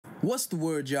What's the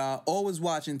word, y'all? Always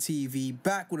watching TV,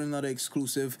 back with another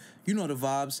exclusive. You know the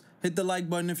vibes. Hit the like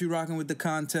button if you're rocking with the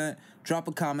content. Drop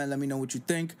a comment, let me know what you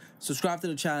think. Subscribe to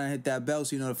the channel and hit that bell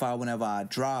so you're notified whenever I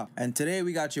drop. And today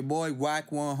we got your boy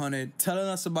Wack100 telling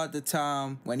us about the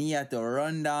time when he had to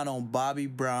run down on Bobby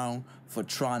Brown for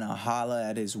trying to holler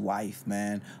at his wife,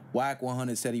 man.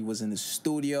 Wack100 said he was in the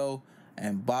studio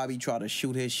and Bobby tried to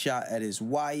shoot his shot at his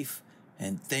wife.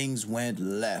 And things went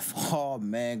left. Oh,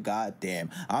 man,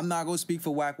 goddamn. I'm not going to speak for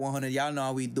Wack100. Y'all know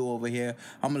how we do over here.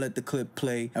 I'm going to let the clip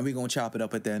play, and we're going to chop it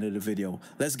up at the end of the video.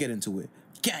 Let's get into it.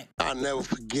 Gang! I'll never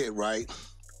forget, right?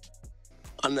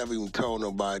 I never even told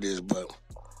nobody this, but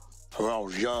when I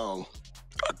was young,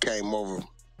 I came over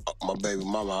my baby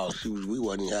mama house. We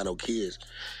wasn't even had no kids.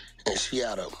 And she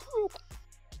had a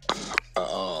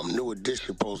New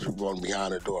Edition poster run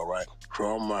behind the door, right? So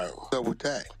I'm like, what's up with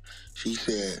that? She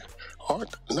said, oh,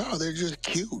 no, they're just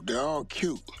cute. They're all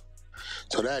cute.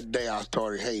 So that day I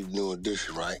started hating New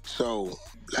Edition, right? So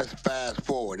let's fast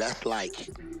forward. That's like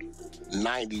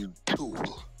 92,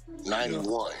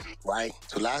 91, right?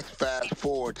 So let's fast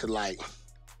forward to like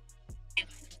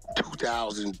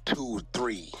 2002,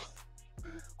 3,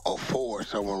 or 4,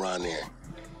 somewhere around there.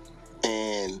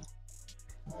 And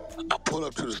I pull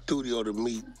up to the studio to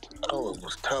meet, I don't know, it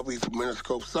was Tubby from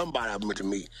Miniscope, somebody I meant to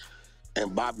meet.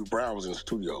 And Bobby Brown was in the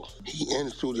studio. He in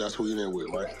the studio, that's who he in there with,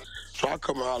 right? So I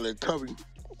come and holler at Tubby,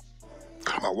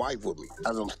 my wife with me.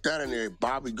 As I'm standing there,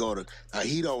 Bobby now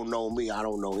he don't know me, I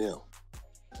don't know him.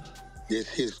 It's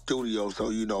his studio, so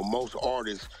you know, most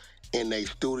artists in their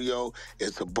studio,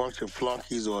 it's a bunch of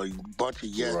flunkies or a bunch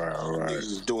of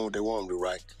niggas doing what they want to do,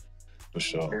 right? For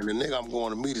sure. And the nigga I'm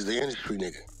going to meet is the industry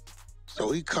nigga. So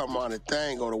he come on the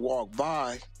thing, go to walk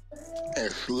by,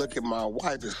 and look at my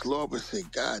wife and slow up and say,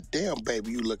 God damn,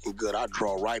 baby, you looking good. I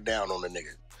draw right down on the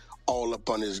nigga, all up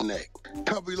on his neck.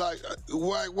 Tubby like,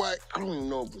 Wack, I don't even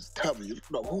know if it's Tubby. You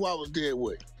know who I was there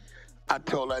with. I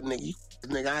told that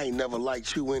nigga, I ain't never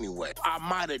liked you anyway. I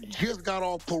might have just got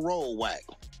off parole, Wack.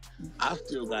 I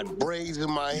still got braids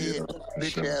in my head.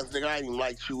 Bitch ass nigga, I ain't even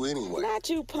liked you anyway. Not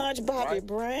you punch Bobby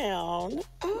Brown.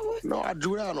 Oh. No, I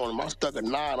drew down on him. I stuck a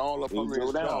 9 all up on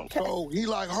his down. So he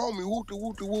like, homie,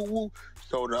 woo.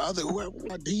 So the other,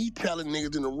 he telling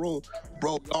niggas in the room,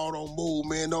 bro, y'all don't move,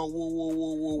 man, don't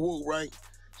woo, right?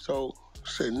 So I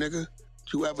said, nigga,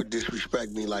 you ever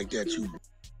disrespect me like that, you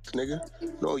nigga?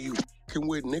 No, you fucking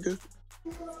with, nigga.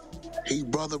 He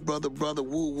brother,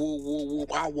 woo.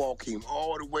 I walk him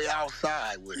all the way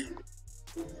outside with him.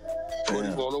 Put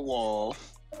him on the wall,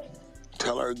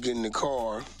 tell her to get in the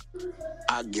car.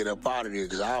 I get up out of there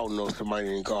because I don't know if somebody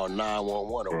didn't call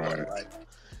 911 or what, right?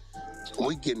 So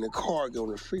we get in the car, go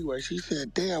on the freeway. She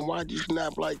said, damn, why'd you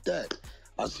snap like that?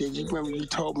 I said, you remember you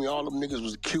told me all them niggas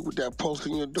was cute with that post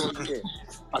in your door? Yeah.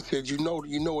 I said, you know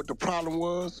what the problem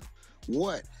was?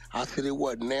 What? I said, it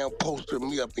wasn't now posting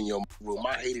me up in your room.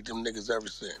 I hated them niggas ever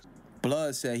since.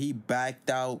 Blood said he backed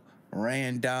out,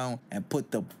 ran down, and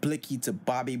put the blicky to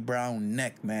Bobby Brown's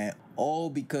neck, man. All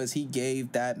because he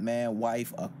gave that man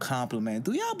wife a compliment.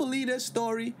 Do y'all believe that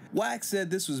story? Wack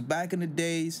said this was back in the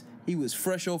days. He was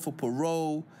fresh off of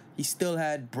parole. He still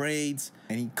had braids,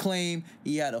 and he claimed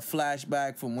he had a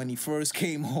flashback from when he first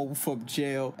came home from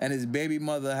jail, and his baby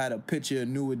mother had a picture of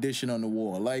New Edition on the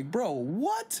wall. Like, bro,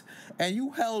 what? And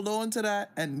you held on to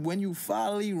that, and when you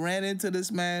finally ran into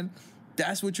this man,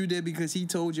 that's what you did because he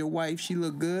told your wife she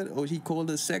looked good, or he called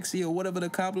her sexy, or whatever the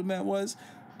compliment was?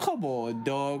 Come on,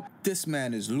 dog. This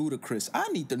man is ludicrous. I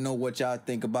need to know what y'all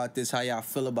think about this, how y'all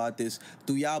feel about this.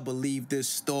 Do y'all believe this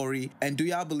story? And do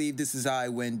y'all believe this is how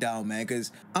it went down, man?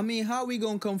 Because, I mean, how we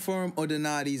gonna confirm or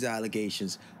deny these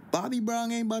allegations? Bobby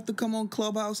Brown ain't about to come on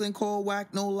Clubhouse and call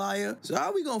Wack no liar. So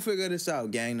how we gonna figure this out,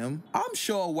 gang them? I'm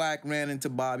sure Wack ran into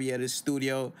Bobby at his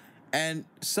studio and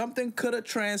something could have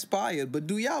transpired, but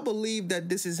do y'all believe that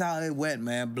this is how it went,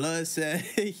 man? Blood said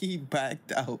he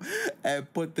backed out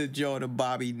and put the jaw to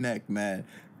Bobby's neck, man.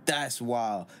 That's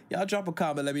wild. Y'all drop a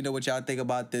comment, let me know what y'all think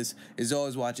about this. It's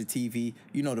always watching TV,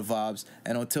 you know the vibes.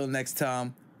 And until next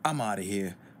time, I'm out of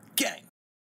here. Gang!